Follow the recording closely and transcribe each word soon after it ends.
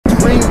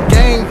Ring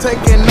game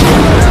taking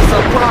over, that's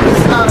a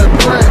promise, not a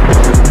threat.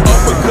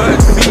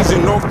 Uppercut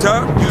season off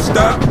top, you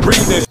stop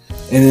breathing.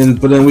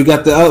 But then we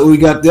got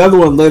the other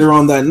one later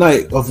on that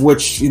night, of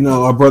which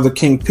our brother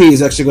King P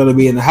is actually going to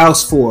be in the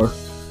house for,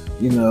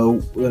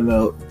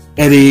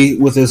 Eddie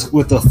with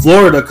the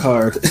Florida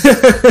card.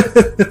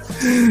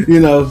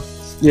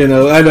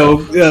 I know,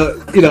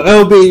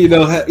 LB,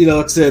 like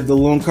I said, the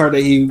loan card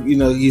that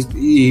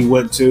he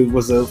went to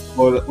was an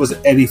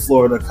Eddie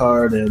Florida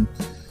card, and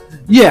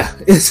yeah,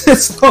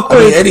 it's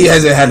always, Eddie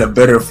hasn't had a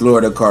better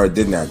Florida card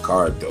than that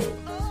card though.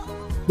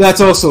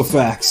 That's also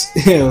facts.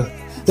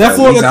 That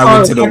Florida card. I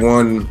went to the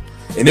one,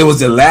 and it was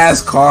the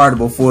last card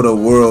before the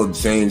world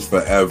changed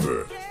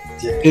forever.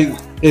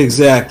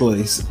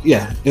 Exactly.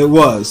 Yeah, it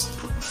was.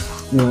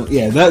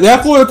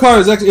 That Florida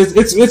card is actually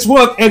it's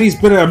one of Eddie's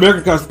better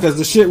American cards because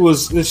the shit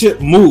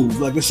moved,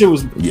 like the shit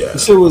was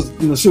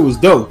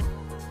dope.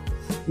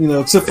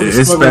 Except for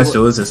it's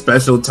special. It's a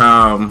special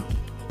time.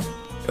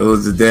 It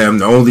was the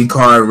only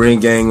card Ring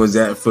Gang was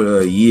at for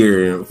a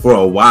year, for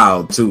a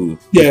while too.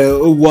 Yeah,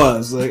 it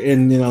was.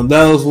 And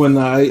that was when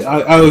I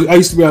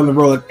used to be on the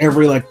road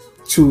every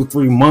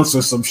 2-3 months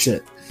or some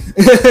shit.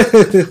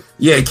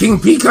 Yeah, King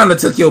P kind of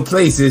took your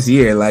place this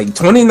year.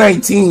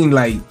 2019,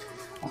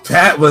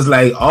 Pat was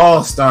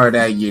all-star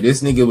that year.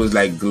 This nigga was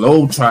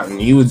globetrotting.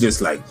 He was just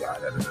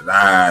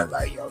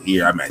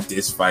here I'm at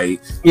this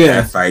fight,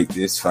 that fight,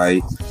 this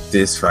fight,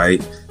 this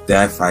fight,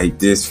 that fight,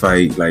 this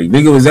fight.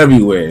 Nigga was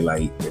everywhere.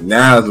 And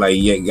now it's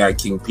you got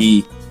King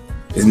P.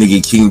 This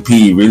nigga King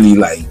P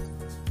really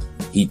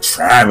he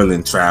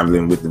traveling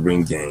with the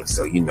Ring Gang.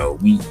 So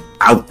we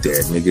out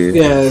there, nigga.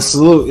 Yeah,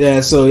 salute.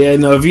 Yeah, so yeah,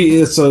 no, if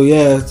you, so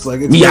yeah, it's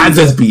I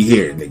just be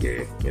here,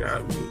 nigga. You know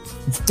what I mean?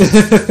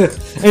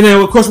 And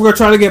then of course we're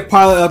trying to get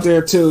Pilot out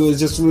there too. It's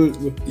just we're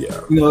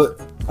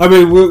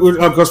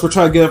of course we're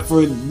trying to get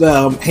for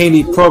the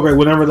Haney program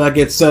whenever that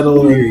gets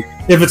settled, and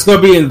if it's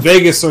going to be in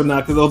Vegas or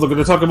not. Because they're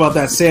going to talk about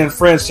that San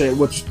Fran shit,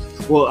 which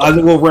I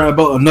think we'll rant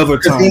about another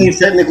time. He's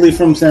technically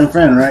from San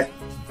Fran, right?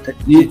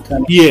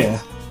 Yeah.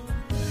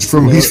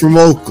 He's from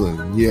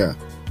Oakland. Yeah.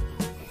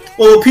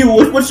 Well, people,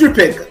 what's your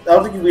pick? I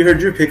don't think we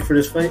heard your pick for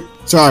this fight.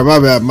 Sorry, my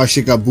bad. My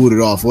shit got booted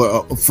off.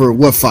 For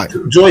what fight?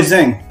 Joyce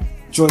Zhang.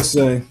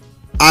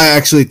 I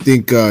actually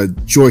think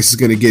Joyce is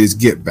going to get his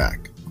get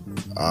back.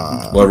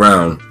 What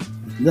round?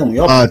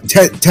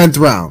 10th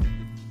round.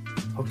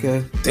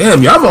 Okay.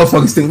 Damn, y'all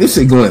motherfuckers think this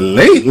shit going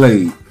late.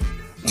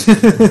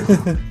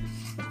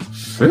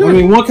 I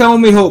mean, one can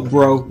only hope,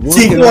 bro.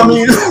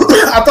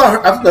 I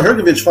thought the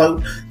Hergovich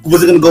fight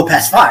wasn't going to go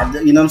past 5.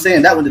 You know what I'm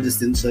saying? That was the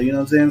distance. So you know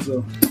what I'm saying?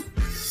 So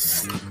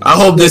I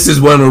hope this is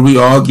one where we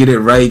all get it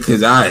right,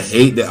 because I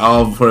hate that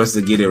all for us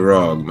to get it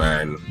wrong,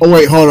 man. Oh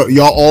wait, hold on.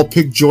 Y'all all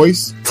picked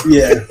Joyce?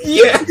 Yeah.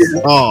 Yeah.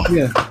 Oh.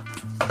 Yeah.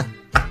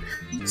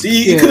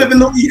 See, you could have been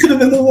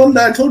the one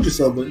that I told you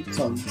so, but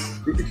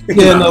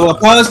yeah, no.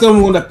 Pilot's the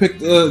one that picked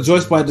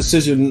Joyce by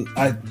decision.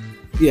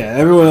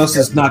 Everyone else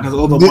is not.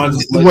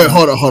 Wait,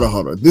 hold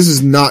on. This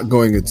is not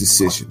going a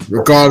decision,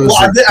 regardless.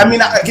 Well,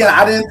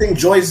 I didn't think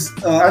Joyce.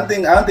 I don't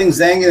think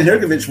Zhang and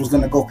Hergovich was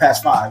going to go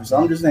past 5. So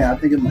I'm just saying, I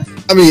think it might.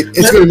 I mean,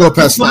 it's going to go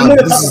past 5. I'm going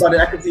to talk about it.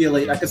 I can see it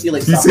late.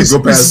 You said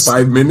go past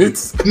 5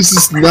 minutes. This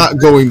is not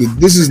going.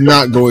 This is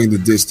not going the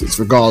distance,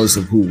 regardless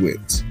of who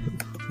wins.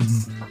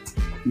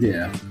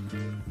 Yeah.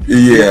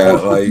 Yeah,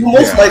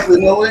 most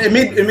likely, no. It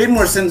made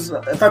more sense.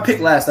 If I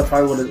picked last, I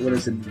probably would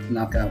have said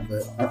knockout,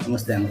 but I'm gonna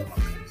stand with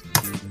him.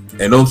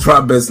 And those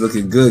prop bets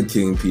looking good,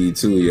 King P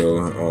too,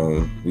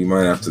 yo. We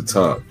might have to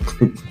talk.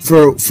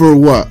 For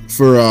what?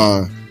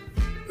 For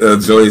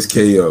Joyce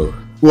KO.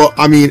 Well,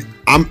 I mean,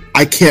 I'm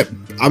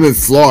in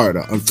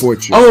Florida,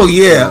 unfortunately. Oh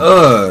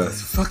yeah,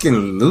 fucking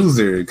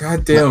loser.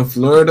 Goddamn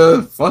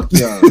Florida. Fuck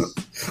y'all.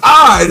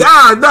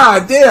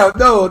 Damn,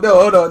 no,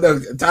 hold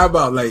on. Time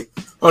out,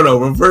 hold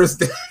on, reverse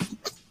that.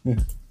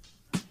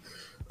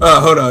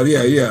 Hold on,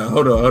 yeah,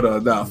 hold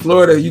on. Nah,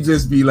 Florida, you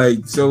just be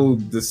so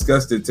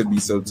disgusted to me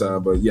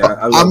sometimes, but yeah,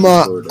 I'm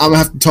gonna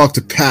have to talk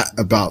to Pat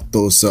about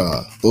those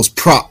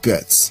prop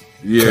bets.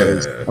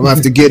 Yeah, I'm gonna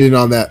have to get in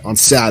on that on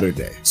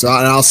Saturday. So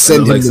I'll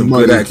send him some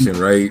money. Good action,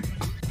 right?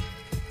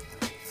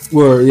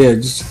 Well,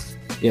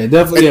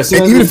 definitely.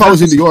 And even if I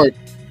was in New York.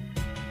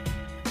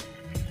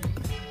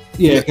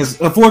 Yeah, because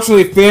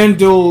unfortunately,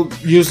 FanDuel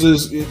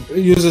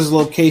uses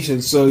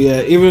location. So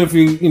yeah, even if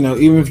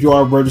you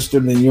are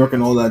registered in New York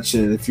and all that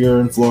shit, if you're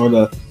in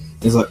Florida,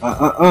 it's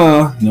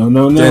no.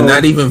 Yeah,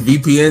 not even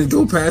VPN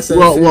go past that.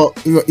 Well,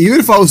 even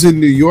if I was in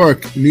New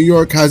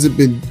York hasn't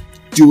been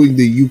doing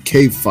the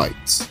UK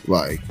fights.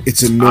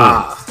 It's annoying.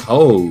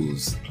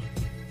 Hoes.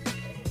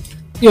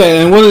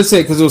 Yeah, and what did it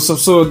say? Because it was some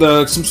sort of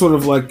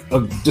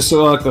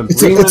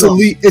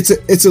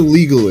it's a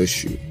legal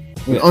issue,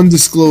 an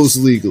undisclosed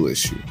legal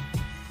issue.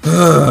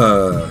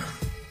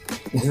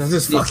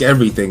 Just fuck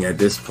everything at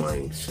this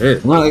point.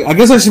 Shit. Well, I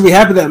guess I should be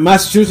happy that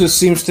Massachusetts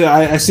seems to.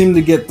 I seem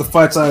to get the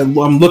fights I'm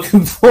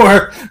looking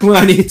for when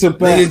I need to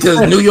bet.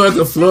 Because New York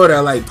and Florida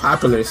are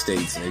popular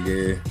states,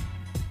 nigga.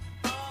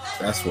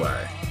 That's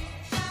why.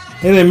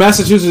 And in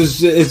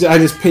Massachusetts, I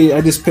just pay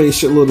a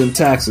shitload in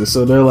taxes.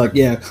 So they're like,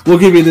 yeah, we'll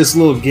give you this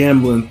little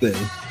gambling thing.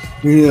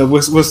 You know,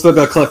 we're still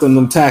got collecting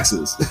them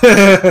taxes.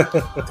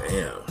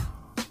 Damn.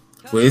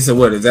 Wait, so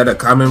what? Is that a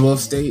Commonwealth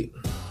state?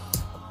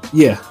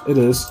 Yeah, it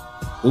is.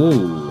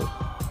 Ooh.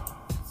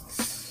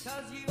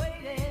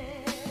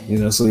 You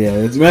know, so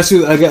yeah,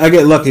 Massachusetts, I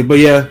get lucky, but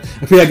yeah,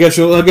 I guess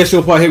you'll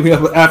probably hit me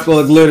up after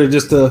like later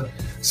just to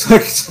so I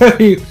can tell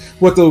you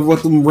what the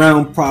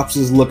round props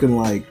is looking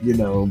like. You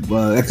know,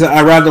 but I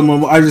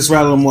just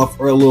rattled them off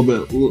for a little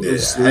bit.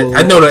 Yeah,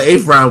 I know the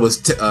 8th round was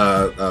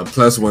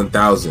plus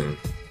 1,000,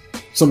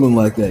 something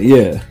like that.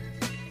 Yeah,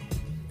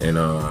 and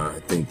I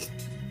think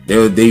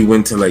they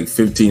went to like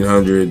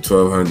 1,500,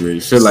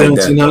 1,200, shit like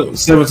that.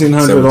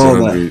 1,700, all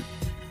that.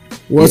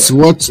 What's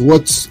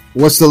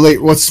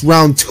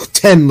round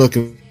 10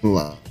 looking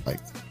like?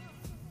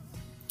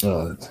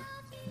 I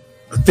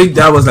think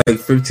that was like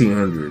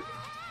 1,500,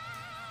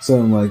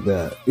 something like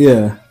that.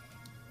 Yeah.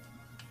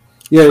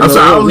 I'm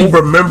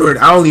sorry.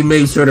 I only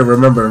made sure to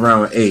remember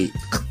round 8.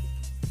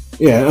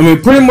 Yeah, I mean,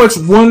 pretty much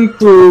 1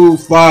 through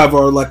 5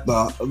 are like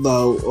the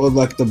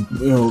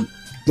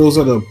those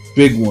are the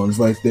big ones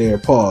right there.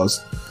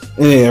 Pause.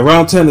 And yeah,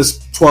 round 10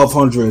 is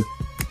 1,200.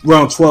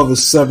 Round 12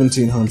 is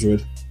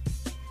 1,700.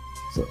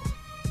 So,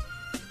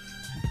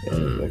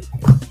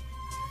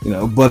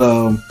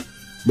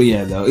 but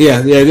yeah, though, yeah.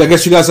 I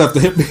guess you guys have to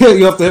hit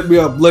me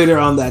up later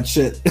on that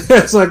shit,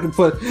 so I can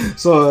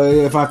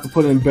if I have to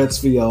put in bets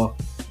for y'all.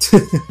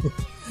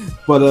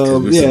 But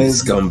yeah,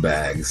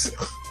 scumbags.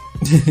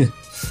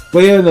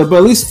 But yeah, but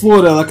at least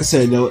Florida, like I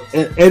said,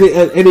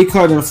 Eddie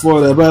Carter in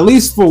Florida, but at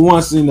least for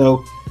once,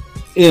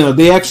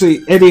 they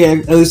actually Eddie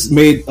at least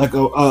made like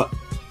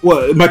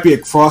it might be a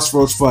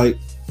crossroads fight.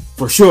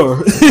 For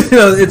sure.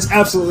 It's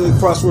absolutely a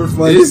crossroads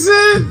fight. Is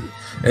it?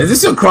 Is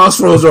this a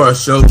crossroads or a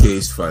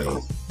showcase fight?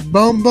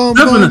 Bum, bum,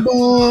 bum,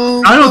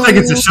 bum, I don't think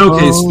it's a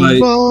showcase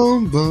fight.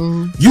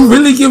 You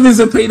really giving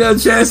Zepeda a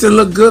chance to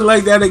look good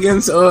like that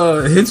against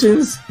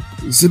Hitchins?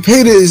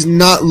 Zepeda is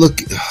not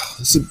looking.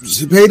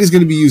 Zepeda is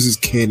going to be used as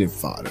cannon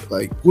fodder.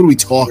 Like, what are we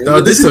talking about?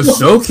 No, this is a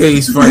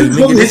showcase fight.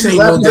 Nigga, this ain't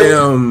no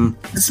damn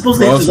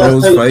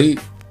crossroads fight.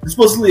 It's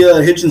supposedly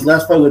Hitchins'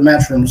 last fight with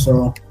Matchroom,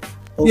 so.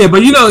 Yeah,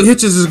 but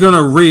Hitchins is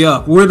gonna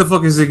re-up. Where the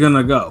fuck is he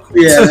gonna go?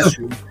 Yeah, that's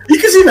true. You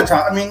can see him at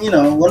top. I mean,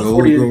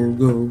 140.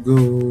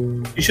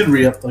 Go. He should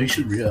re-up, though.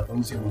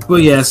 Well,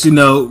 yes,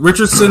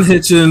 Richardson,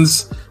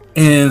 Hitchins,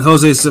 and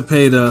Jose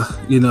Zepeda.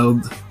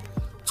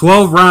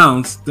 12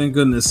 rounds. Thank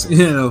goodness.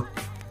 In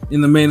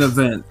the main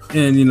event,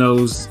 and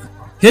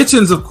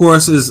Hitchins, of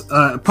course, is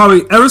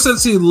probably ever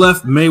since he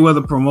left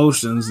Mayweather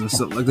Promotions and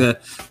stuff like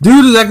that.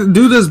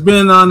 Dude has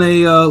been on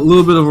a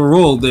little bit of a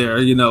roll there.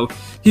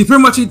 He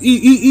pretty much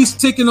he's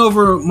taken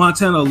over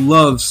Montana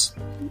Love's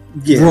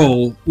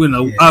role.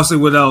 Obviously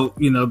without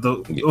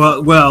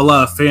without a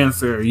lot of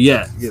fanfare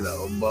yet.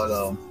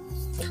 But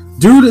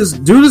dude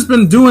has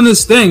been doing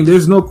his thing.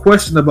 There's no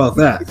question about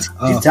that.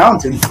 He's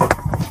talented.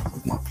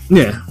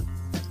 Yeah.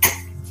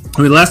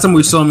 I mean, last time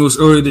we saw him was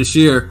earlier this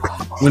year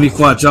when he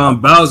fought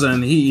John Bowser,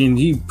 and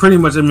he pretty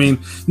much. I mean,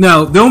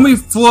 now the only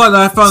flaw that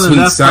I found in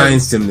that fight,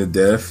 scienced him to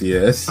death.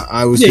 Yes,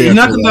 I was. Yeah, he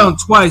knocked him down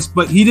twice,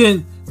 but he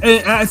didn't.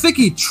 And I think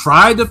he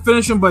tried to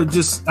finish him, but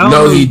just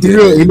he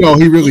did.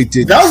 He really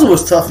did. Bowser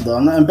was tough though,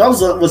 and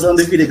Bowser was an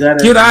undefeated guy.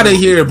 Get out of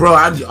here, bro!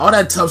 All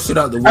that tough shit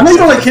out the way. I know you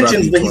don't like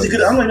Hitchins, but he's a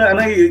good. I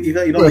know you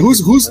don't. Wait,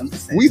 who's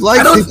we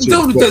like Hitchins? I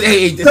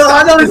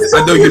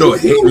know you don't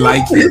hate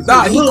like him.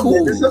 Nah, he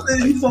cool.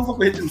 He just don't fuck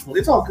with Hitchins.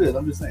 It's all good.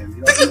 I'm just saying.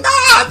 Think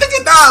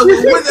it down.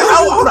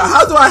 Hold on.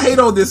 How do I hate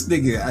on this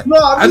nigga? No,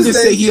 I'm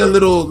just saying he a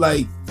little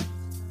like.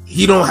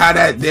 He don't have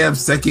that damn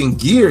second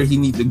gear he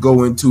need to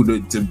go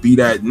into to be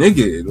that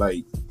nigga.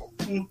 Like,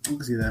 I can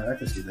see that.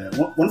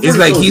 It's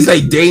like he's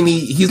like Danny.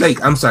 He's like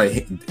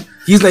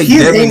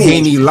Devin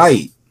Haney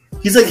light.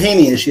 He's like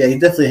Haney-ish. Yeah, he's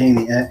definitely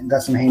Haney.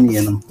 Got some Haney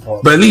in him.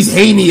 But at least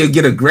Haney will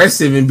get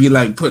aggressive and be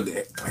like put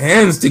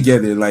hands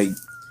together. Like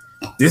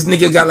this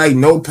nigga got like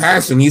no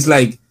passion. He's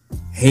like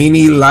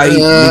Haney light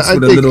mixed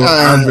with a little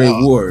Andre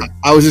Ward.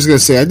 I was just gonna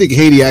say, I think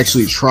Haney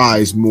actually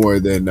tries more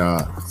than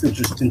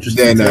interesting.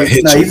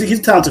 Hitchins.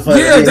 He's talented fighter.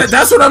 Yeah,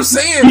 that's what I'm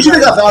saying. He should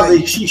have got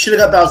Bowser. She should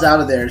have got Bowser out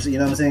of there. So, you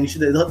know what I'm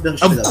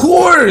saying? Of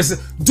course,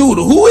 dude.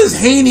 Who is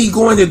Haney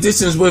going the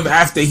distance with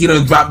after he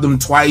done dropped him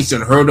twice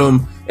and hurt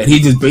him, and he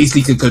just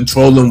basically could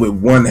control him with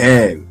one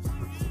hand?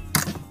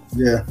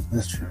 Yeah,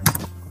 that's true.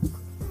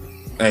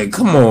 Hey,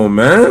 come on,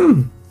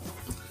 man.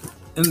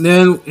 And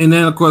then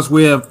of course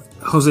we have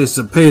Jose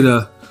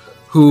Zepeda,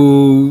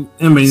 who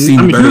he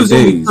was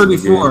only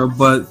 34,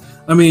 but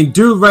I mean,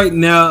 dude, right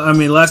now, I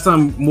mean, last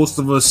time most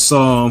of us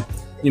saw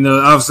him,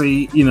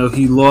 obviously,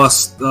 he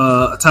lost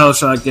a title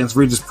shot against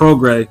Regis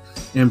Prograis,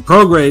 and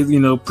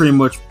Prograis, pretty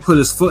much put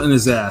his foot in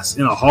his ass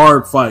in a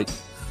hard fight.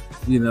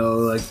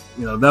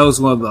 That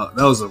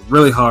was a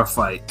really hard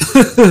fight.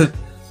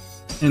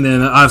 And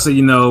then obviously,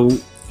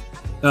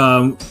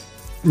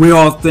 we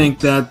all think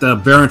that the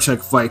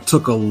Baranchek fight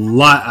took a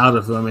lot out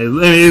of him.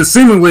 It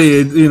seemingly,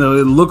 it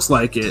looks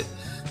like it.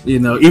 You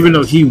know, even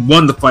though he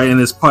won the fight, and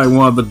it's probably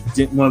one of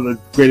the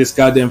greatest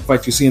goddamn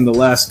fights you see in the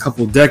last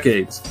couple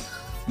decades.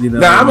 You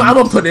know, I'm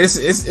gonna put this.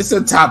 It's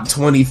a top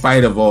 20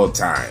 fight of all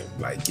time.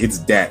 Like it's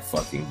that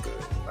fucking good.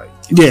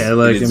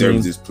 Like it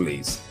deserves this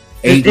place.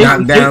 8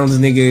 knockdowns,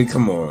 nigga.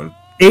 Come on.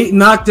 8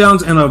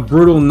 knockdowns and a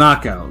brutal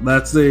knockout.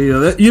 That's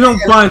you don't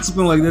find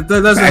something like that.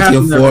 That doesn't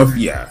happen.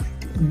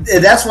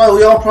 That's why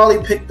we all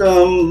probably picked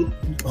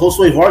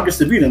Josue Vargas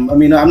to beat him. I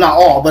mean, I'm not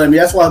all, but I mean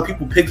that's why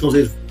people picked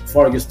Jose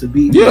Vargas to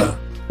beat. Yeah.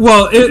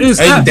 Well, it is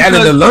that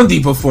of the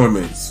Lundy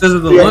performance. The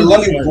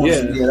Lundy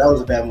performance. Yeah, that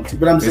was a bad one too.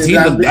 But I'm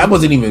saying that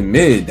wasn't even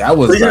mid. That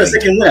was. But he had a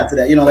second win after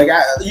that. You know, like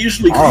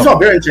usually you saw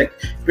Baranchyk.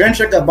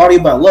 Baranchyk got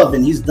bodied by Love,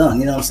 and he's done.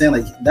 You know what I'm saying?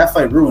 Like that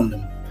fight ruined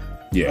him.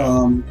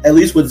 Yeah. At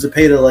least with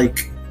Zepeda,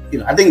 like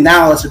I think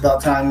now it's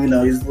about time. You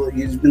know, he's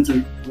been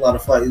through a lot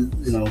of fights.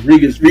 You know,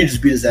 Regis beat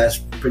his ass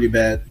pretty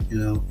bad. You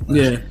know.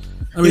 Yeah.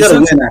 I mean,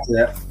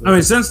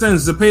 since then,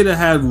 Zepeda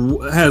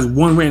has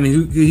one win.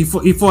 He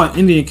fought an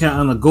Indian cat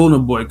on a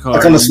Golden Boy card.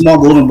 Like on a small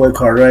Golden Boy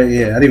card, right?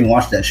 Yeah, I didn't even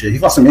watch that shit. He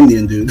fought some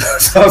Indian dude.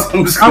 So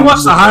I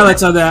watched the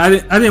highlights of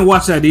that. I didn't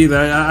watch that either.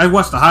 I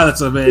watched the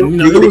highlights of it. And,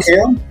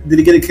 Did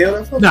he get a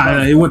KO?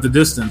 No, he went the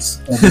distance.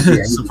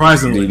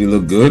 Surprisingly, did he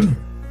look good?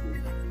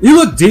 He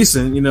looked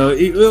decent. You know,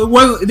 he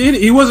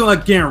wasn't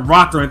like getting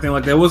rocked or anything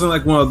like that. It wasn't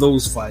like one of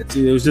those fights.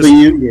 It was just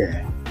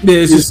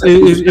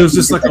it was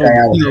just like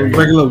a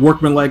regular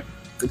workman-like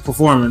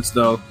performance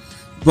though.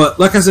 But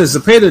like I said,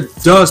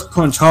 Zepeda does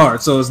punch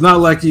hard, so it's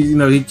not like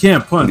he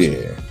can't punch.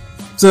 Yeah.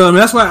 So I mean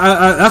that's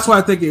why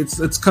I think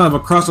it's kind of a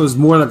crossroads,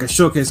 more like a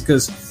showcase,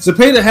 because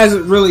Zepeda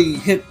hasn't really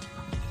hit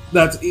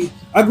that.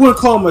 I wouldn't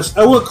call him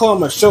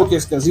a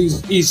showcase because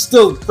he's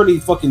still pretty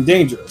fucking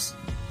dangerous.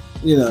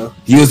 You know,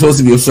 he was supposed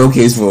to be a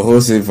showcase for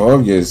Jose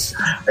Vargas.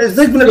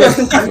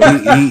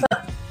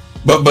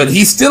 But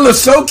he's still a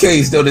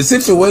showcase though. The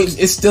situation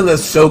is still a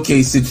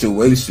showcase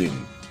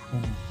situation.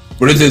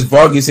 But it's just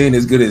Vargas ain't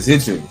as good as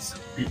Hitchins.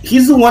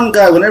 He's the one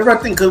guy. Whenever I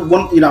think of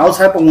one, I was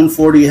hyped on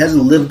 140. He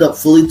hasn't lived up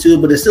fully to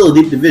it, but it's still a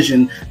deep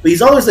division. But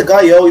he's always the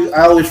guy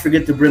I always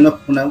forget to bring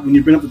up when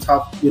you bring up the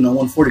top,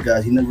 140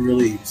 guys. You never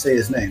really say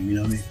his name. You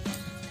know what I mean?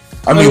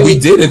 I mean, we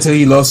did until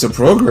he lost to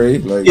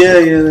Prograde. Like,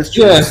 yeah, that's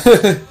true.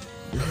 Yeah.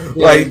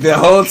 Like the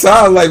whole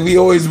time, like we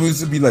always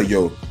used to be like,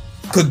 yo,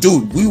 cause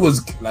dude, we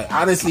was like,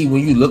 honestly,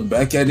 when you look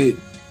back at it,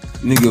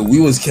 nigga,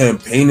 we was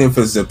campaigning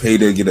for Zepeda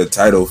to get a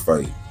title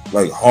fight.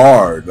 Like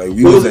hard, like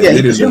we was. Yeah,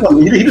 he deserved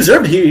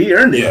it. He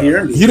earned it. Yeah. He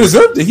earned it. He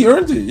deserved it. He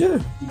earned it. Yeah.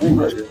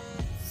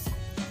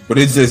 But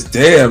it's just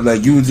damn.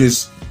 Like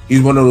he's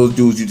one of those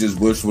dudes you just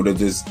wish would have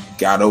just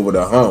got over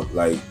the hump.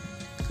 Like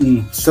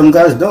some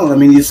guys don't. I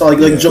mean, you saw like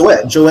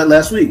Joette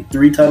last week,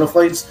 3 title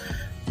fights,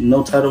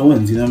 no title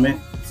wins. You know what I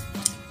mean?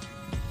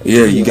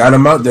 Yeah, you got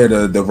him out there.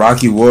 The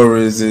Rocky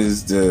Warriors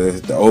is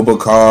the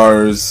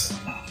Obakars.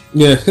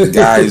 Yeah,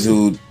 guys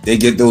who they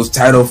get those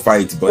title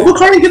fights. But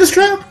Obakar didn't get a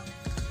strap.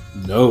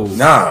 No.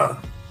 Nah.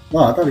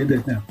 Oh, I thought he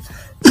did. Yeah.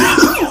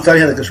 I thought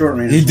he had like a short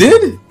range. He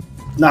did?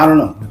 No, I don't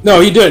know. No,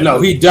 he did. No,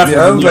 he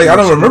definitely. Yeah, I was like, I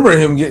don't remember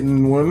him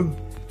getting one.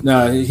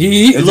 Nah,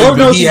 he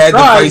had to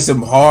fight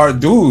some hard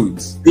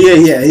dudes.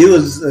 Yeah, he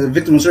was a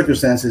victim of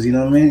circumstances. You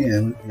know what I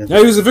mean? Yeah,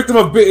 he was a victim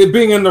of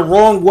being in the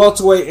wrong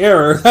welterweight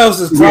era. That was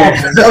his problem.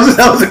 Yeah,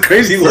 that was a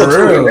crazy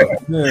welterweight.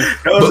 Yeah.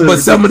 But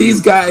some of these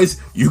guys,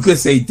 you could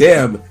say,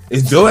 damn,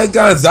 is Joey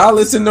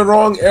Gonzalez in the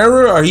wrong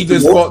era, or he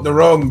just fought the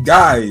wrong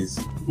guys?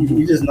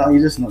 You just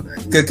know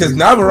that. Because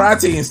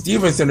Navarrete and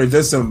Stevenson are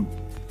just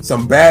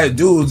some bad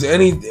dudes.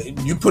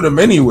 You put them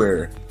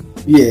anywhere.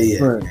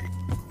 Yeah. Right.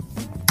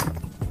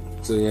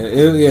 So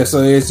it's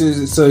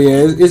I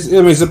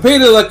mean,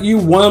 Zepeda, like, you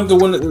want him to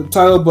win the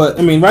title, but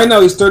I mean, right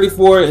now he's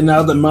 34, and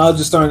now the mileage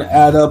is starting to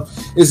add up.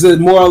 Is it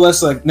more or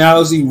less like, now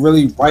is he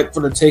really ripe for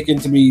the taking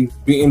to be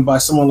beaten by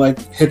someone like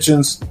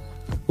Hitchins,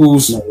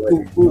 whose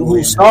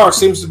star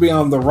seems to be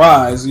on the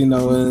rise? And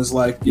it's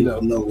like, no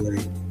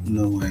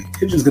way.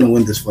 Hitchins gonna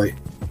win this fight.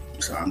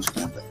 So I'm just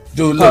gonna.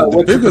 Dude, look,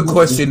 the bigger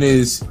question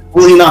is,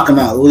 will he knock him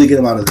out? Will he get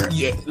him out of there?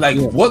 Yeah,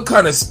 what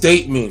kind of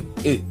statement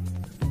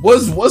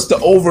what's the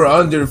over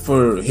under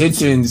for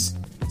Hitchins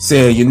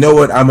saying, you know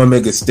what, I'm gonna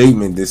make a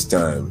statement this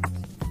time?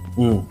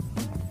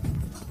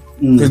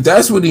 Because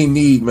that's what he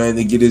need, man,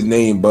 to get his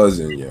name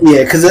buzzing. Yo.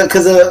 Yeah, because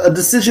a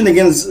decision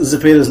against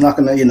Zepeda is not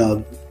gonna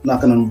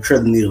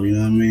tread the needle. You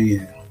know what I mean?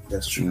 Yeah,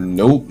 that's true.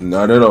 Nope,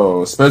 not at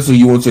all. Especially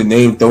you want your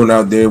name thrown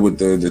out there with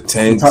the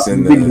tanks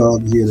and the big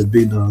dogs. Yeah, the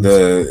big dogs.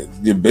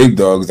 The big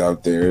dogs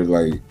out there,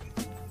 like.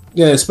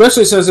 Yeah,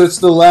 especially since it's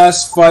the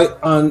last fight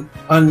on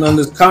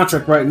this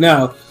contract right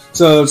now.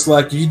 So it's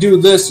like, you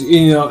do this,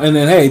 and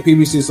then, hey,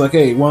 PBC's like,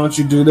 hey, why don't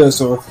you do this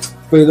or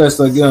play this?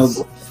 Like,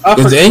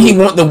 Because then he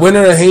want the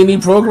winner of Haney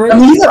program? I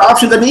mean, he got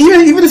options. I mean,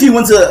 even if he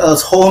wins a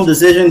home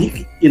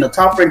decision,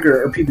 Top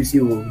Ranker or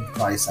PBC will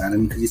probably sign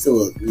him because he's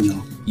still,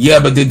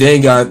 Yeah, but they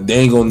ain't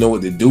gonna know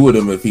what to do with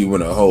him if he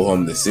win a whole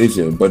home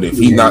decision. But if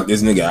he knock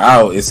this nigga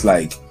out, it's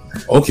like,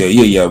 okay,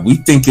 yeah, we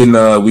thinking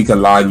we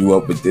can line you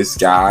up with this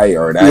guy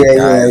or that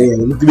guy. Yeah.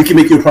 We can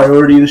make you a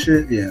priority and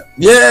shit. Yeah.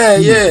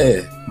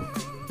 Yeah.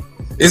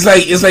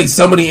 It's like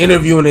somebody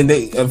interviewing and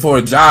they for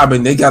a job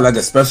and they got like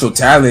a special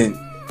talent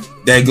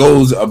that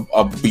goes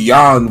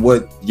beyond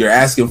what you're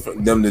asking for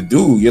them to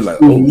do. You're like,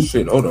 oh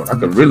shit, hold on, I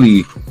could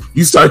really.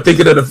 You start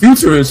thinking of the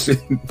future and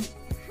shit.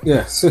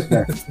 Yes.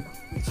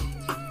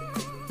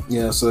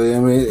 Yeah. So I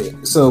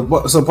mean, so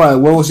probably,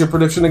 what was your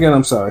prediction again?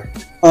 I'm sorry.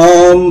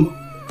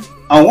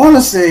 I want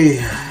to say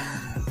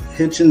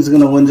Hitchins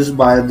gonna win just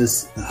by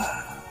this.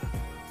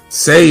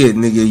 Say it,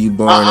 nigga, you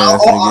born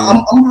ass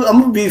nigga.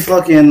 I'm gonna be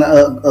fucking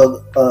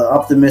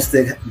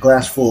optimistic,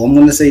 glass full. I'm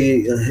gonna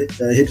say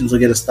Hitchins will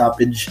get a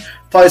stoppage,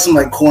 probably some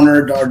like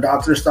corner or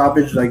doctor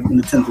stoppage, like in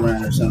the 10th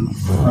round or something.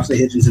 I'll say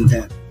Hitchins in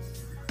 10.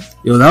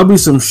 Yo, that'll be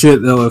some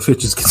shit though if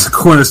Hitchins gets a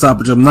corner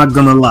stoppage. I'm not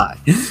gonna lie.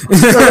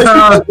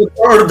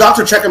 Or the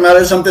doctor check him out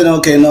or something.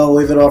 Okay, no,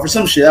 wave it off or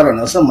some shit. I don't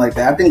know, something like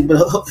that. I think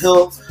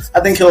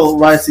he'll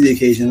rise to the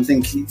occasion. I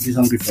think he's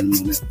hungry for the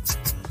moment.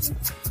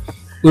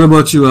 What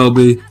about you,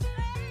 LB?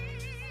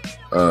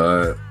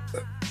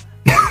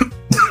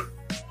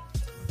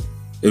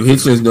 If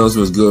Hitchins knows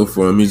what's good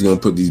for him, he's gonna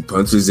put these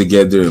punches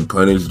together and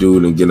punish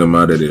dude and get him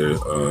out of there.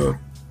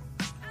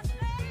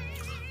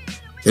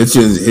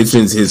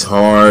 Hitchins hits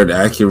hard,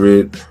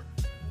 accurate.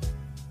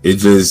 It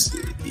just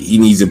he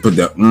needs to put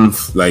the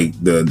oomph, like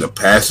the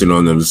passion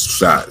on those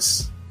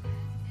shots.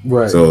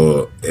 Right.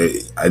 So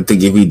I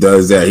think if he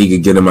does that, he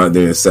could get him out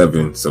there in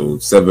 7. So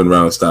 7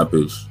 round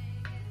stoppage.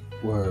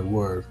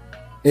 Word.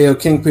 Hey, yo,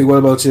 King P, what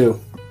about you?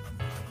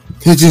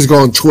 Hitchins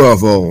going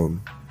 12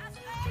 on.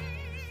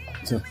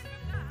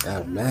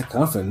 Man,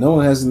 confident. No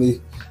one has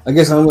any. I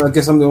guess I'm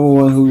the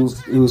only one who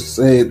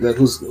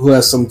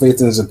has some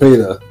faith in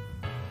Zepeda.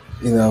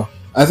 You know,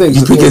 I think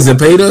you picking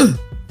Zepeda.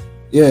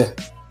 Yeah,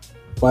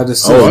 by the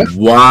Oh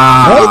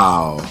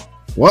wow!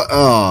 What?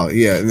 Oh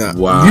yeah, nah.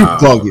 Wow! You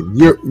bugging?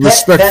 You're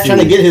respectful. Trying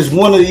to get his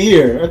one of the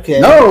year. Okay.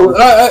 No,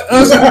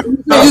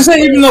 this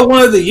ain't even no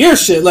one of the year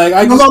shit. Like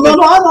I no.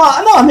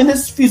 I mean,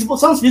 it's feasible.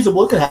 Sounds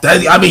feasible. It could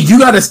happen. I mean, you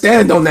got to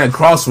stand on that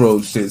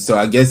crossroads shit. So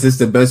I guess it's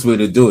the best way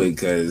to do it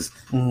because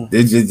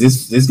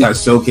this got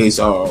showcase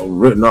all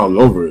written all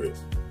over it.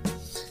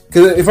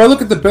 Because if I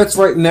look at the bets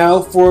right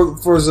now for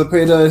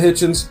Zepeda and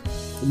Hitchins,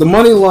 the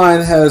money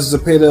line has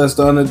Zepeda as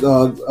the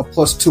underdog, a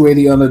plus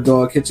 280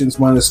 underdog, Hitchins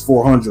minus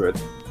 400.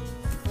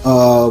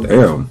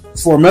 Damn.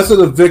 For method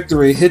of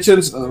victory,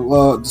 Hitchins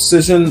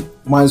decision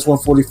minus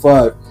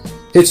 145,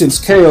 Hitchins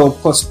KO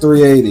plus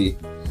 380,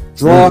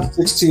 draw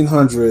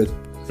 1600,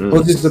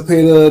 Jose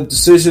Zepeda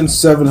decision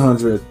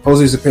 700,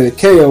 Jose Zepeda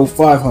KO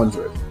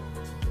 500.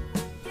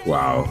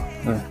 Wow.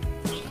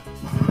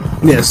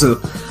 Yeah. So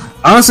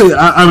honestly,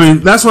 I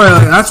mean that's why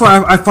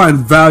I find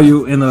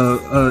value in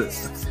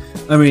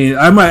I mean,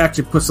 I might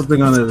actually put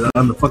something on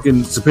the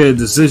fucking Zepeda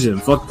decision.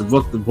 Fuck the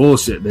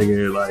bullshit,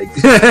 nigga. Like,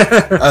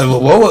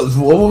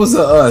 what was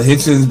the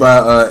Hitchins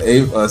by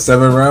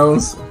 7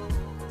 rounds?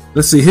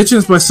 Let's see,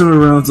 Hitchins by 7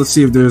 rounds. Let's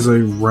see if there's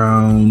a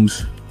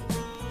round.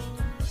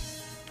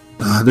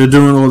 They're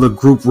doing all the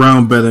group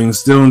round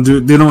bettings. They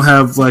don't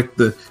have like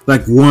the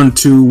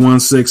 1-2,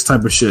 1-6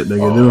 type of shit,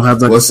 nigga. They don't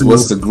have like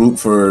what's the group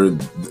for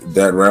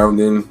that round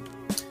in?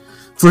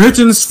 For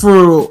Hitchins,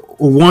 for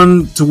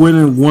 1 to win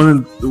in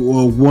one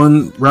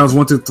rounds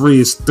 1 to 3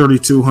 is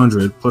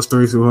 3,200 plus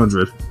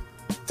 3,200.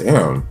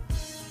 Damn.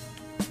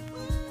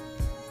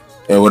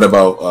 And what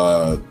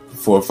about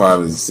 4, 5,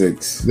 and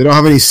 6? They don't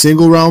have any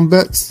single round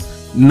bets.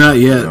 Not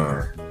yet.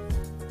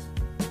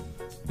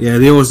 Yeah,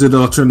 they always did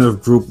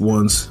alternative group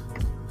ones.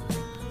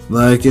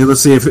 Like, let's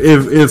see if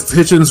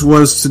Hitchins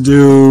was to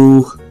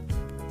do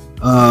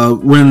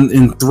win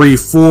in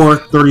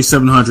 3-4,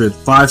 3,700,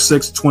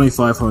 5-6,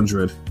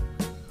 2,500.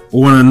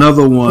 Or in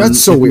another one.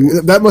 That's so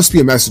weird. That must be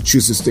a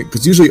Massachusetts thing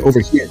because usually over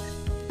here.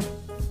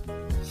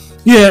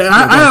 Yeah,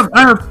 I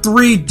have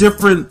 3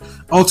 different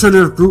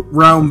alternative group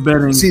round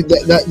betting. See,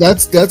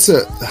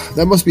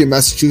 that must be a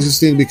Massachusetts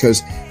thing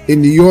because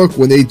in New York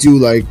when they do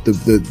like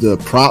the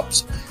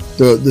props,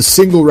 the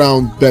single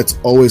round bets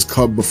always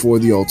come before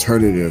the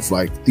alternative,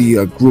 like the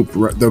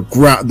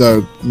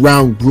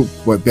round group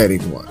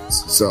betting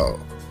ones. So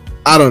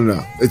I don't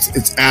know.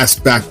 It's ass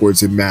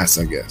backwards in Mass,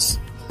 I guess.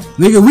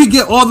 Nigga, we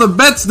get all the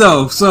bets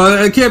though,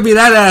 so it can't be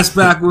that ass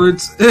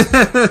backwards.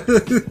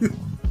 The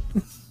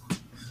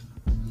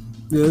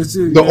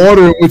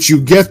order in which you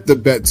get the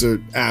bets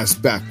are ass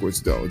backwards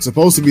though. It's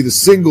supposed to be the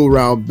single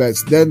round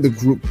bets, then the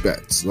group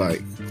bets.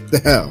 Like, the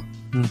hell?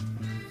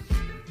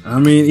 I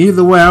mean,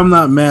 either way, I'm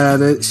not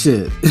mad at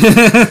shit.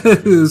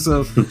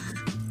 So,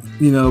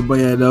 but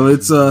yeah, no,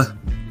 it's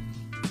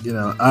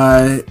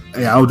I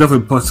would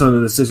definitely put on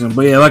the decision.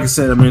 But yeah, like I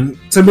said, I mean,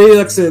 to me,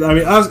 like I said, I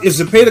mean, if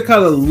Zepeda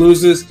kind of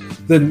loses,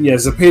 then yeah,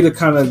 Zepeda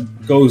kind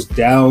of goes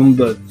down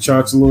the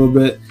charts a little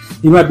bit.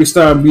 He might be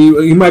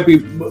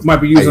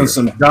using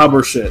some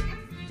jobber shit.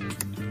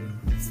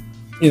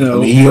 I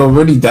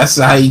mean, that's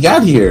how he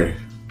got here.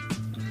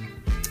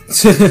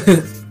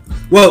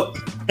 Well,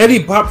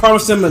 Eddie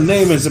promised him a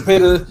name, and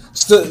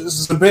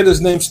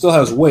Zepeda's name still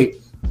has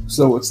weight,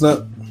 so it's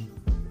not.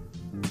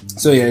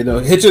 So yeah,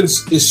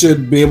 Hitchins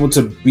should be able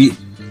to beat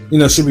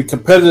should be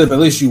competitive. At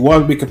least you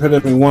want to be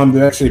competitive and want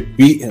to actually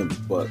beat him.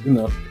 But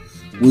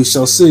we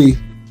shall see.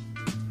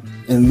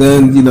 And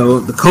then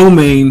the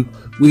co-main,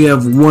 we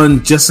have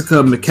one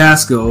Jessica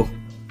McCaskill,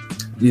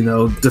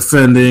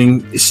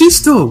 defending. Is she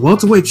still a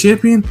welterweight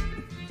champion?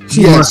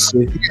 She must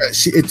be. Yeah,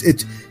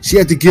 she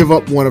had to give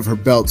up one of her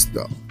belts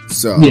though.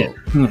 So yeah.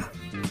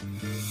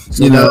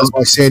 So that's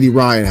why Sandy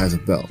Ryan has a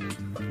belt.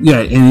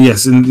 Yeah, and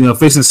yes, and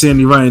facing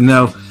Sandy Ryan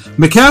now.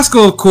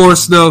 McCaskill, of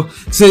course, though.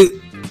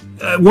 See,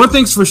 one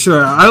thing's for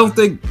sure. I don't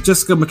think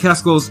Jessica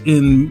McCaskill's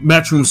in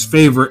Matchroom's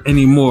favor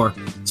anymore,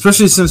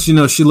 especially since she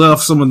let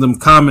off some of them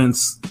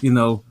comments,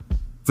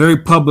 very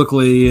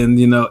publicly, and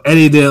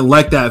Eddie didn't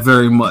like that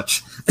very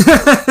much.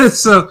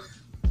 So,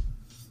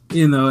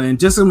 and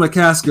Jessica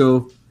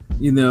McCaskill,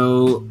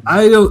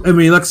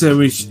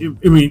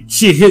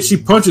 she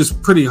punches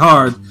pretty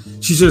hard.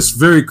 She's just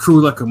very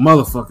crude like a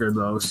motherfucker,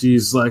 though.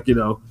 She's like,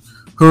 the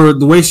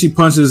way she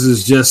punches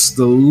is just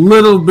a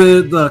little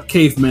bit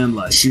caveman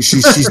like.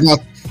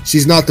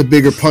 She's not the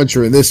bigger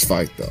puncher in this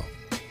fight, though.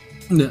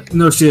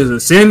 No, she isn't.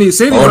 Sandy or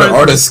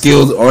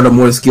the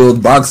more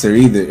skilled boxer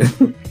either.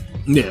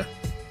 Yeah,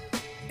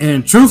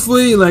 and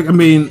truthfully,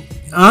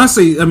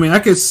 honestly, I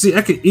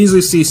could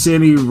easily see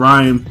Sandy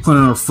Ryan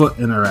putting her foot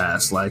in her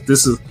ass. Like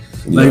this is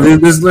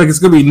it's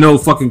gonna be no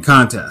fucking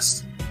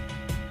contest.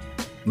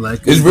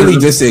 Like it's really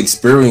just the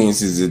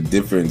experience is a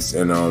difference,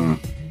 and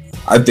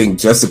I think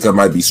Jessica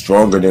might be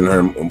stronger than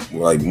her,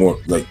 more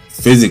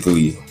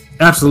physically.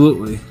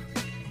 Absolutely.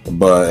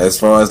 But as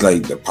far as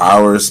the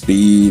power,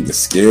 speed, the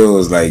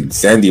skills,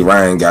 Sandy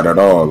Ryan got it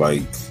all.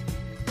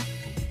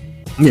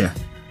 Yeah.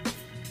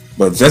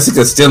 But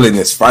Jessica's still in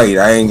this fight.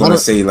 I ain't gonna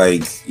say I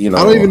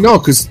don't even know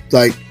because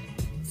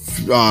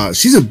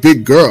she's a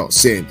big girl,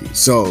 Sandy.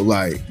 So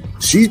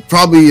she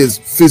probably is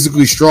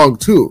physically strong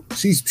too.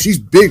 She's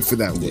big for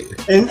that weight.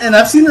 And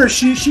I've seen her.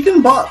 She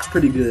can box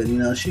pretty good.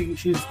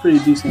 She's pretty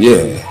decent.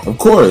 Yeah, of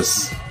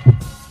course.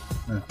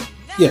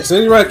 Yeah,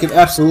 Sandy Ryan can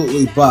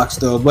absolutely box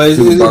though, but it's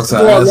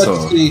more or less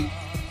to see.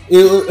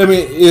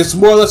 It's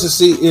more or less to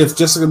see if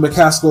Jessica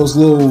McCaskill's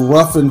little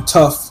rough and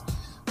tough,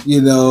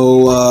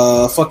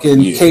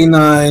 fucking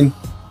canine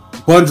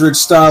Bundridge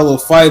style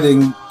of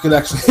fighting could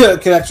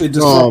actually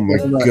just. Oh my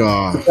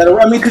god!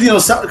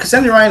 Because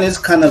Sandy Ryan is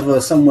kind of a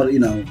somewhat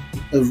a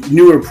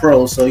newer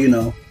pro, so Yeah,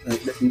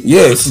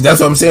 that's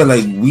what I'm saying.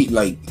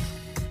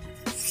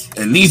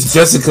 At least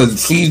Jessica,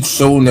 she's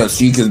shown that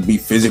she can be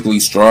physically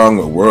strong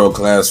with world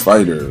class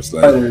fighters.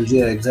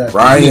 Yeah, exactly.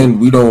 Ryan,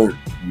 we don't.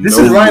 This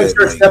is Ryan's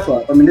first step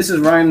up. This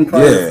is Ryan.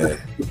 Probably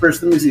the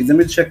first. Let me see. Let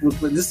me check real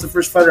quick. This is the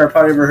first fighter I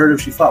probably ever heard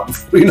of she fought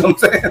before. You know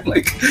what I'm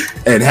saying?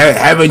 And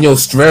having your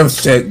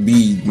strength check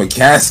be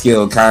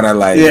McCaskill, kind of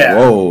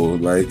whoa,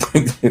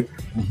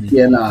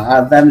 Yeah,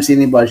 I haven't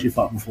seen anybody she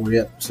fought before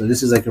yet. So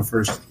this is her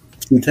first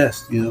true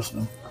test.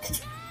 So.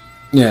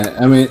 Yeah,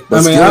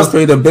 skills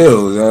pay the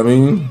bills.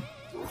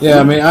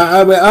 Yeah, I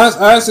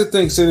honestly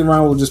think Sandy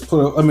Ryan will just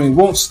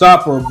won't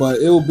stop her, but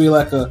it'll be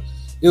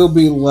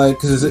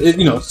because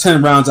it's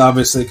 10 rounds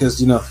obviously because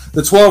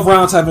the 12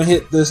 rounds haven't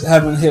hit this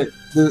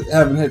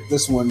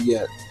one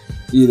yet,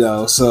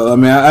 So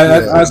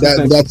I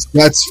think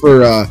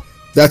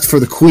that's for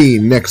the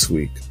Queen next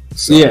week.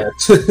 So. Yeah.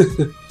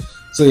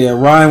 So yeah,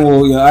 Ryan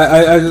will.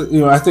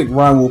 I think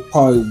Ryan will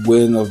probably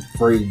win a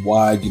very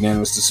wide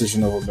unanimous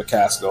decision over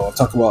McCaskill. I'll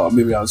talk about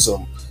maybe on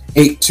some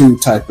 8-2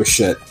 type of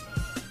shit.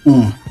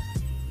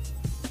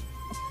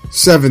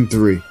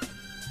 7-3.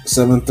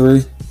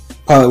 7-3.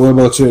 Pilot, what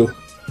about you?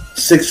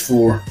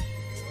 6-4.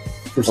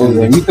 Oh,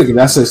 man, you thinking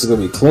that shit's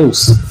gonna be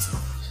close?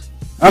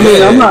 I'm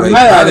not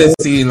mad at it.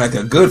 Seeing a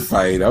good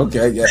fight.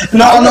 Okay, yeah.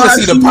 No. I'm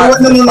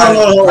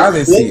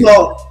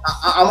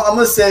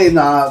gonna say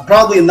nah.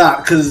 Probably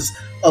not because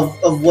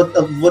of what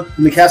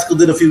McCaskill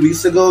did a few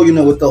weeks ago.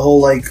 With the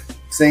whole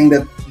saying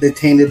that they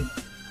tainted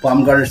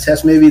Baumgartner's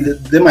test. Maybe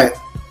they might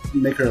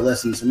make her a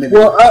lesson. So maybe.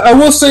 Well, I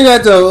will say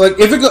that though.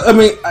 If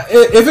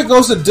it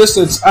goes the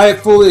distance, I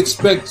fully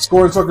expect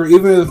scoring fucker.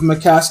 Even if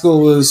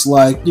McCaskill is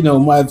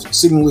might have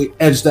seemingly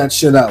edged that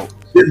shit out.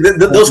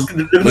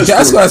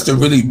 McCaskill has to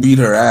really beat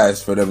her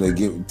ass for them to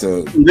give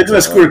to. They're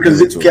gonna score because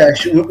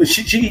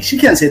she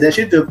can't say that.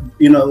 She had to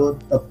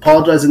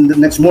apologize in the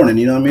next morning.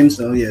 You know what I mean?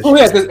 So yeah. Oh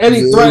yeah, because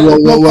Eddie.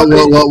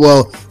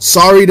 Well.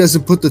 Sorry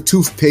doesn't put the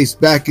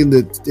toothpaste back in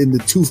the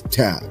tooth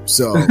tab.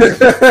 So.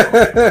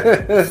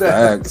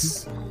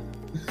 Facts.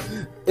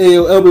 Hey,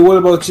 LB, what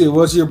about you?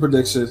 What's your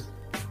prediction?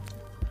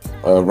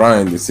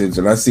 Ryan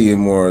decision. I see it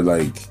more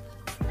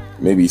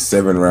maybe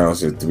 7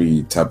 rounds to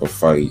 3 type of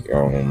fight.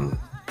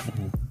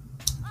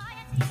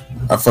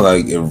 I feel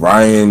like if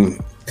Ryan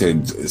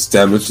could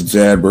establish the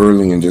jab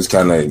early and just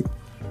kind of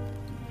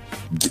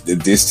get the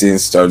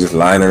distance, start just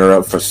lining her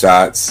up for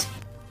shots,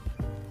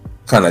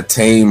 kind of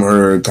tame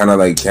her, kind of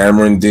like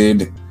Cameron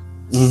did.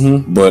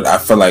 Mm-hmm. But I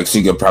feel like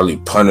she could probably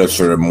punish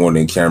her more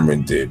than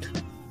Cameron did.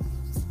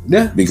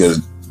 Yeah.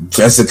 Because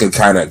Jessica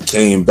kind of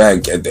came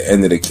back at the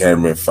end of the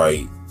Cameron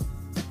fight.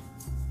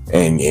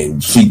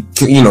 And she,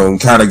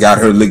 kind of got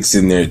her licks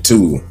in there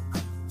too.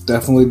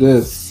 Definitely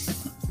did.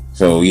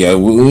 So yeah,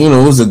 you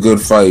know, it was a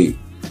good fight.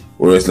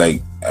 Where it's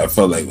like I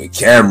felt like with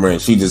Cameron,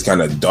 she just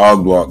kind of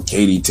dog walked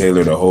Katie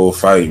Taylor the whole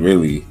fight,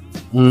 really.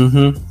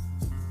 Mm-hmm.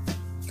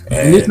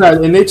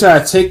 And they try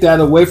to take that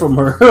away from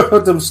her.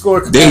 Them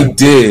score. They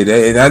did,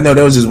 and I know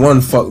there was just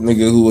one fuck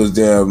nigga who was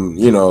damn,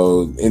 you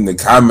know, in the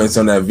comments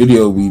on that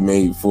video we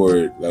made for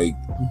it, like,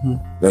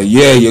 like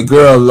yeah, your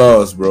girl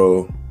lost,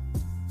 bro.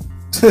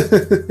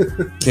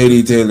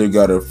 Katie Taylor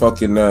got her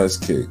fucking ass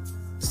kicked.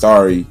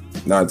 Sorry,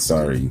 not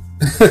sorry.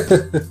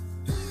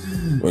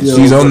 When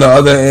she's on the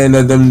other end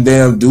of them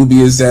damn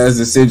dubious ass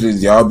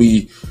decisions, y'all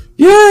be,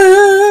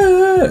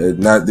 yeah,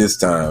 not this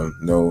time,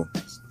 no.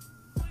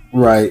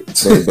 Right.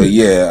 But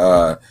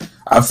yeah,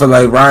 I feel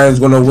like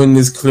Ryan's gonna win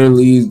this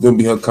clearly. It's gonna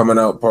be her coming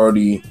out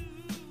party,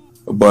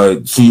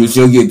 but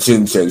she'll get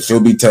chin checked. She'll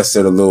be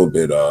tested a little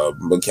bit.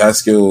 But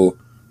Caskill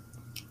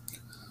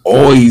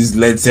always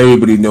lets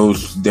everybody know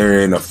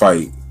they're in a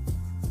fight,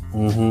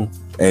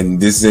 and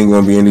this ain't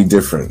gonna be any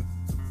different.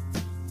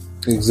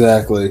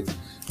 Exactly.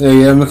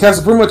 Yeah.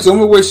 McCaskill pretty much the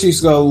only way she's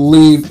gonna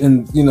leave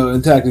and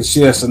intact is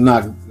she has to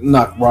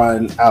knock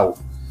Ryan out.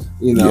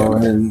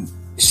 And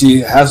she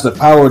has the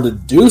power to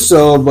do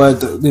so,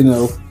 but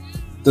the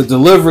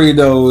delivery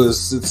though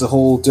it's a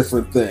whole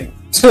different thing.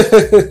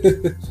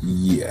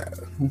 Yeah,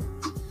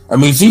 I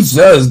mean she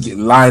does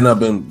line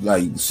up and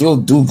like she'll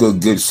do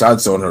good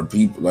shots on her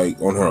people, like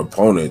on her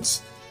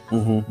opponents.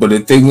 But the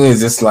thing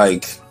is, it's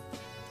like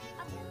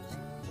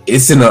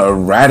it's in an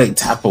erratic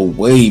type of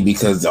way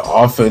because the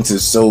offense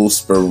is so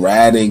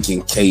sporadic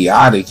and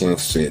chaotic and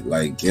shit.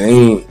 Like it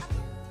ain't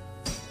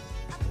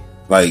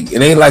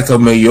like a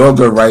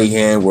Mayorga right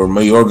hand where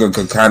Mayorga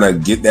could kind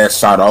of get that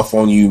shot off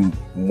on you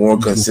more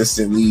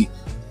consistently.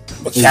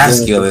 But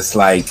Caskill, it's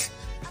like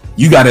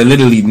you got to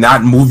literally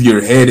not move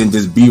your head and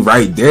just be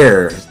right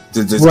there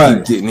to just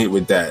keep getting hit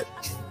with that.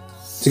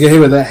 To get hit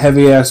with that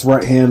heavy ass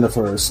right hand of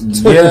hers.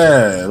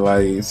 Yeah,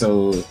 like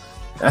so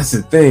that's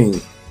the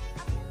thing.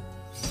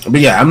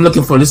 But yeah, I'm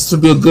looking for this to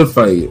be a good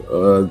fight.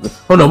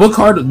 What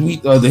card?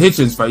 The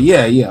Hitchins fight.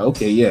 Yeah,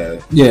 okay, yeah.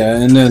 Yeah,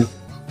 and then.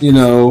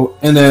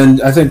 And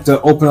then I think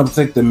to open up,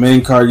 the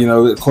main card,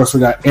 of course we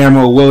got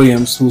Ammo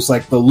Williams, who's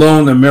like the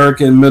lone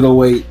American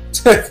middleweight.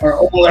 Our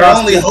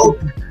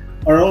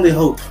only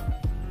hope.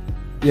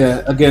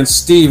 Yeah,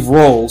 against Steve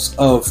Rolls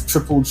of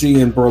Triple G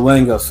and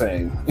Berlanga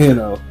fame.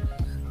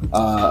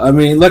 I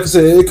mean, like I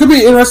said, it could be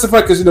an interesting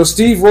fight because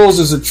Steve Rolls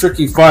is a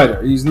tricky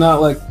fighter. He's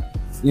not like,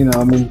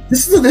 I mean,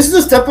 this is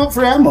a step up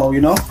for Ammo.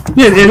 Yeah,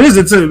 it is.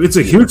 It's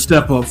a huge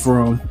step up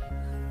for him.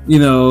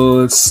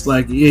 It's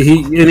like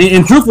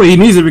and truthfully he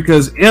needs it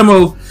because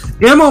Ammo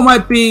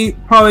might be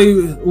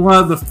probably one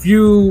of the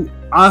few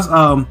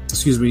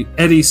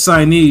Eddie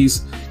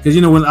signees because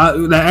when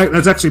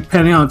that's actually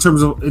panning out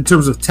in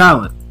terms of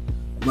talent.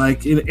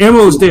 Like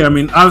Ammo is there. I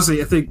mean,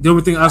 obviously, I think the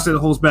only thing that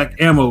holds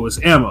back Ammo is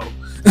Ammo.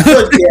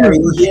 Yeah,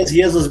 he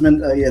has those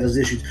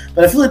issues.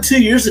 But I feel like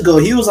 2 years ago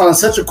he was on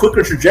such a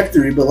quicker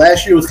trajectory, but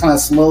last year was kind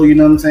of slow. You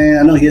know what I'm saying?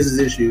 I know he has his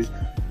issues.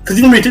 Because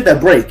he took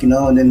that break, and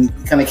then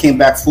he kind of came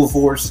back full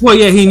force. Well,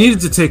 yeah, he needed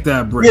to take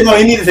that break. Yeah, no,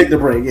 he needed to take the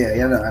break.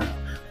 Yeah, I know.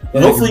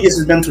 But hopefully he gets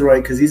his mental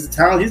right because he's a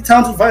talented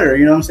fighter.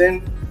 You know what I'm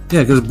saying?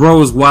 Yeah, because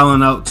bro is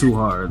wilding out too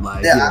hard.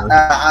 Like,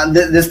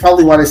 that's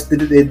probably why they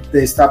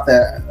stopped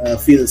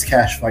that Felix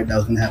Cash fight that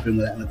was going to happen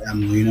with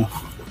Ammo.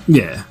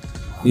 Yeah,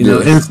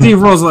 and Steve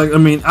Rolls,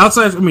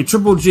 outside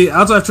Triple G,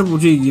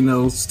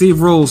 Steve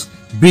Rolls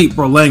beat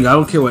Berlanga. I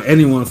don't care what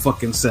anyone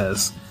fucking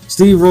says.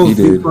 Steve Rolls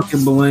beat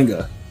fucking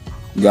Berlanga.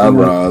 Got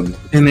robbed,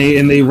 and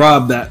they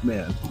robbed that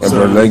man. And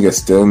Berlanga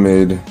still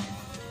made.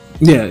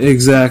 Yeah,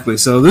 exactly.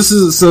 So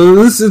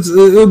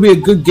it'll be a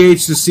good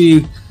gauge to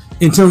see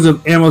in terms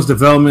of Ammo's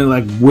development,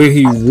 like where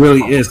he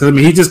really is.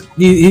 Because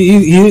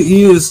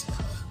he is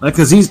like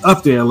because he's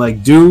up there.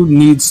 Like dude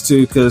needs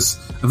to because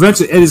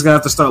eventually Eddie's gonna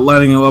have to start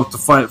lining him up to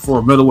fight for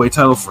a middleweight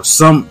title for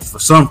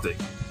something.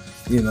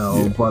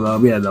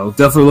 But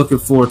definitely looking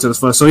forward to this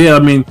fight. So yeah,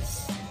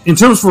 in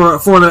terms for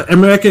the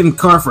American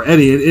card for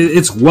Eddie,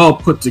 it's well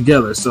put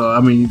together. So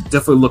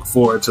definitely look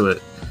forward to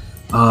it.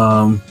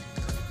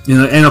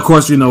 And of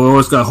course, we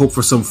always got hope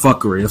for some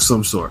fuckery of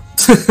some sort.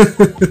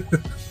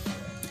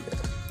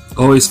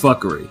 Always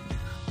fuckery.